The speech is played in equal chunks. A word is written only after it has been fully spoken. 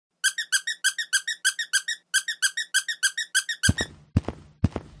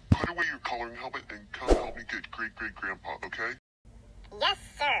coloring helmet and come help me get great-great-grandpa, okay? Yes,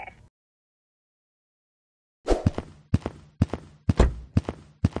 sir.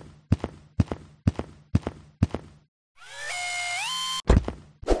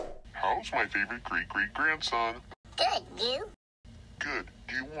 How's my favorite great-great-grandson? Good, you? Good.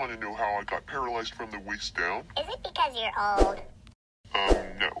 Do you want to know how I got paralyzed from the waist down? Is it because you're old?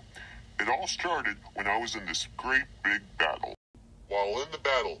 No. It all started when I was in this great big battle. While in the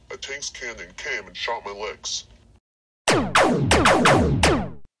battle, a tank's cannon came and shot my legs.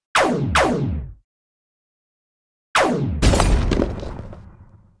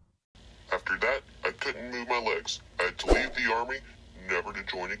 After that, I couldn't move my legs. I had to leave the army, never to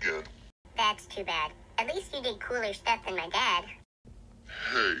join again. That's too bad. At least you did cooler stuff than my dad.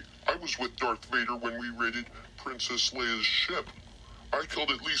 Hey, I was with Darth Vader when we raided Princess Leia's ship. I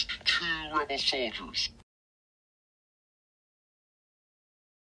killed at least 2 rebel soldiers.